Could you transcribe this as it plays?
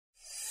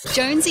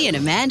Jonesy and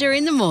Amanda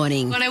in the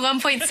morning.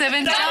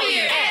 101.7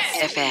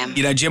 FM.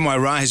 You know, Gemini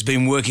Rai has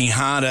been working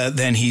harder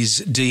than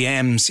his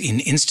DMs in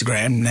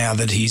Instagram now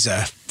that he's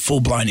a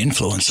full-blown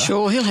influencer.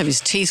 Sure, he'll have his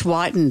teeth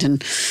whitened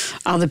and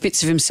other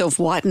bits of himself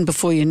whitened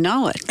before you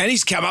know it. And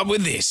he's come up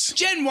with this.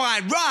 Gen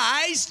Y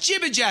Rai's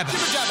Jibber Jabber.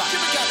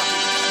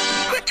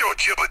 Let your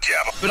jibber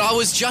jabber. But I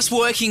was just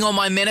working on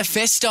my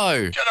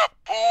manifesto. Shut up,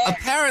 fool.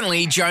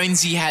 Apparently,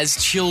 Jonesy has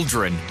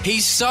children.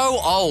 He's so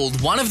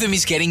old, one of them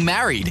is getting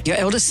married. Your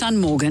eldest son,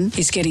 Morgan,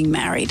 is getting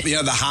married. You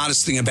know, the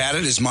hardest thing about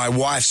it is my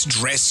wife's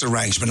dress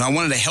arrangement. I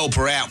wanted to help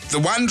her out. The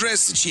one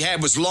dress that she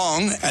had was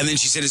long, and then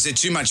she said, is there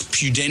too much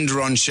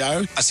pudenda on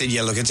show? I said,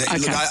 yeah, look, look,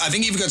 I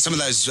think you've got some of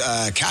those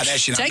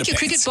Kardashian Take underpants. your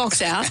cricket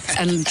box out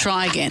and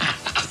try again.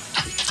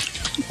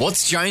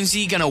 What's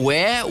Jonesy going to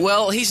wear?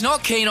 Well, he's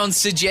not keen on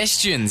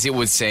suggestions, it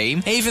would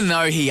seem, even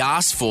though he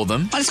asked for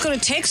them. I just got a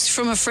text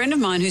from a friend of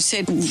mine who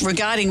said,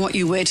 regarding what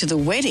you wear to the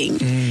wedding,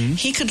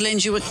 he could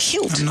lend you a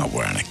kilt. I'm not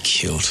wearing a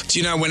kilt. Do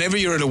you know, whenever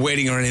you're at a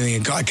wedding or anything, a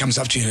guy comes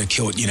up to you in a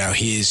kilt, you know,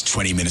 here's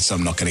 20 minutes,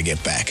 I'm not going to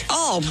get back.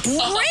 Oh,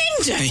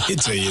 Brendan! You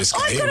do, you just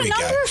go, I've here got a we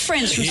number go. of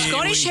friends from Here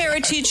Scottish we go.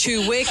 heritage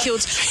who wear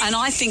kilts, and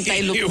I think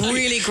they look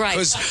really great.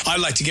 Because I'd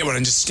like to get one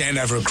and just stand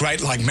over a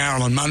grate like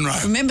Marilyn Monroe.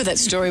 Remember that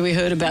story we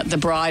heard about the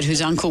bride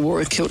whose uncle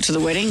wore a kilt to the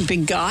wedding?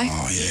 Big guy?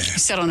 Oh, yeah. He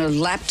sat on her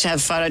lap to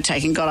have photo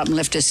taken, got up and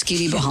left her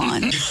skitty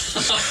behind.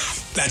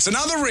 That's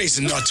another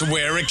reason not to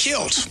wear a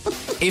kilt.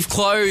 If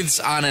clothes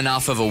aren't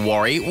enough of a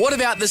worry, what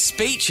about the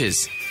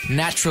speeches?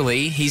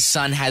 Naturally, his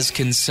son has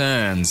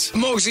concerns.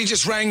 Morgsy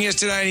just rang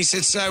yesterday and he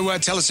said, so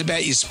tell us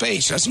about your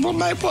speech. I said, well,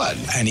 mate, what?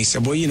 And he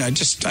said, well, you know,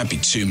 just don't be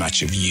too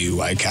much of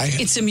you, okay?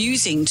 It's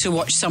amusing to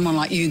watch someone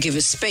like you give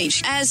a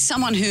speech. As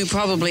someone who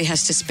probably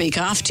has to speak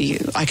after you,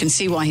 I can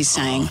see why he's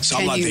saying... So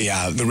I'm like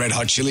the Red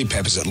Hot Chili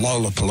Peppers at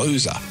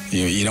Lollapalooza.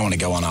 You don't want to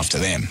go on after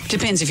them.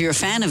 Depends if you're a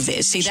fan of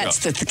theirs. See, that's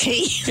the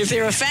key. If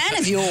they're a fan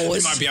of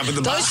yours, You might be up at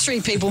the bar. those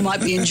three people might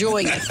be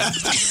enjoying it.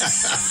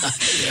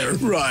 Yeah,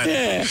 right.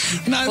 Yeah.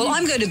 No, Well,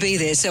 I'm going to be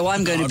there, so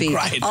I'm going to be...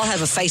 great. I'll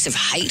have a face of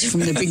hate from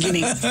the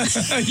beginning.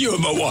 you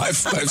and my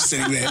wife both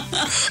sitting there.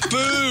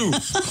 Boo!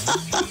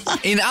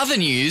 In other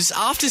news,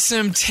 after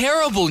some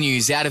terrible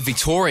news out of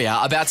Victoria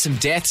about some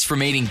deaths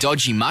from eating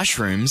dodgy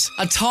mushrooms,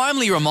 a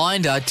timely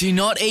reminder, do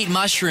not eat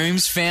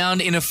mushrooms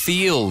found in a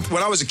field.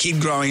 When I was a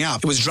kid growing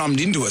up, it was drummed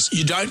into us.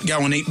 You don't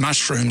go and eat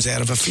mushrooms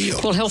out of a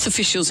field. Well, health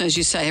officials, as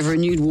you say, have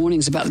renewed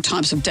warnings about the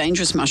types of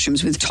dangerous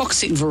mushrooms with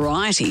toxic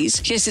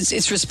varieties. Yes,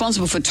 it's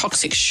responsible for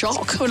toxic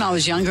shock. When I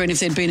was younger, and if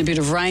there'd been a bit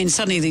of rain,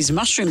 suddenly these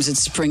mushrooms would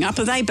spring up.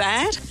 Are they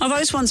bad? Are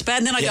those ones bad?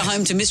 And then I go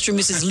home to Mr. and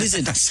Mrs.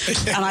 Lizard,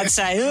 and I'd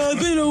say, I've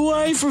been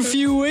away for a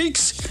few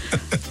weeks.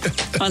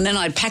 And then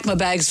I'd pack my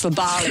bags for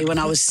Bali when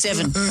I was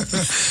 7.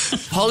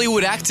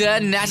 Hollywood actor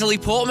Natalie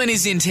Portman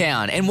is in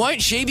town, and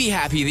won't she be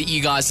happy that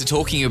you guys are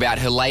talking about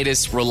her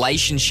latest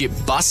relationship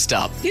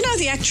bust-up? You know,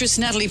 the actress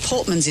Natalie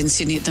Portman's in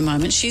Sydney at the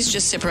moment. She's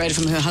just separated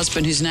from her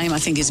husband, whose name I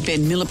think is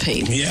Ben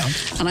Millipede. Yeah.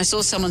 And I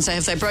saw someone say,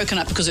 have they broken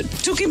up because it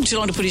took him too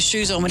long to put his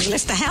shoes on when he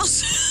left the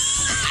house?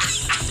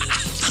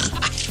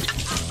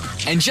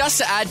 And just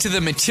to add to the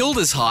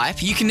Matildas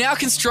hype, you can now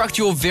construct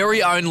your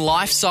very own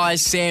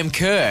life-size Sam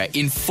Kerr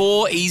in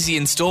 4 easy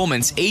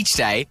installments each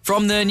day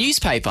from the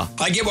newspaper.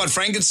 I get what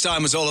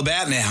Frankenstein was all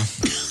about now.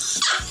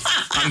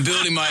 I'm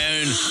building my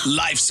own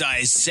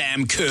life-size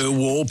Sam Kerr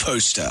wall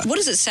poster. What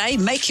does it say?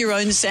 Make your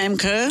own Sam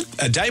Kerr?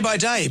 Day by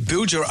day,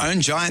 build your own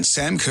giant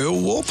Sam Kerr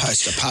wall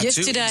poster. Part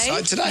 2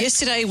 inside today.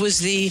 Yesterday was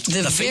the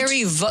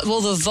very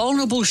the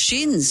vulnerable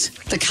shins,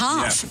 the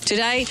calf. Yeah.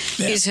 Today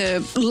is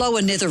her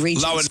lower nether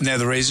regions. Lower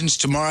nether regions.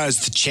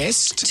 Tomorrow's the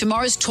chest.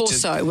 Tomorrow's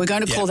torso. We're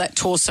going to call that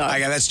torso.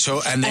 Okay, that's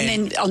and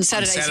then on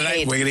Saturday's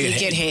head. we're going to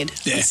get head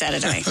on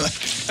Saturday.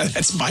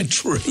 That's my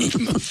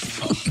dream.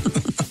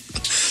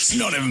 It's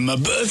not even my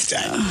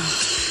birthday.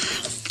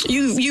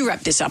 You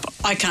wrap this up.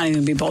 I can't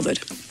even be bothered.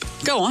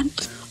 Go on.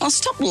 I'll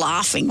stop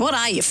laughing. What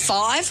are you,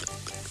 5?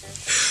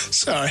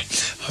 Sorry,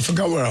 I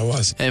forgot where I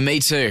was. And me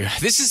too.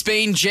 This has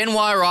been Gen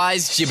Y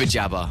Rai's Jibber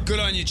Jabber. Good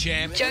on you,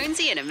 champ.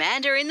 Jonesy and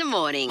Amanda in the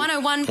morning.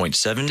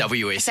 101.7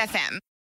 WS. FM.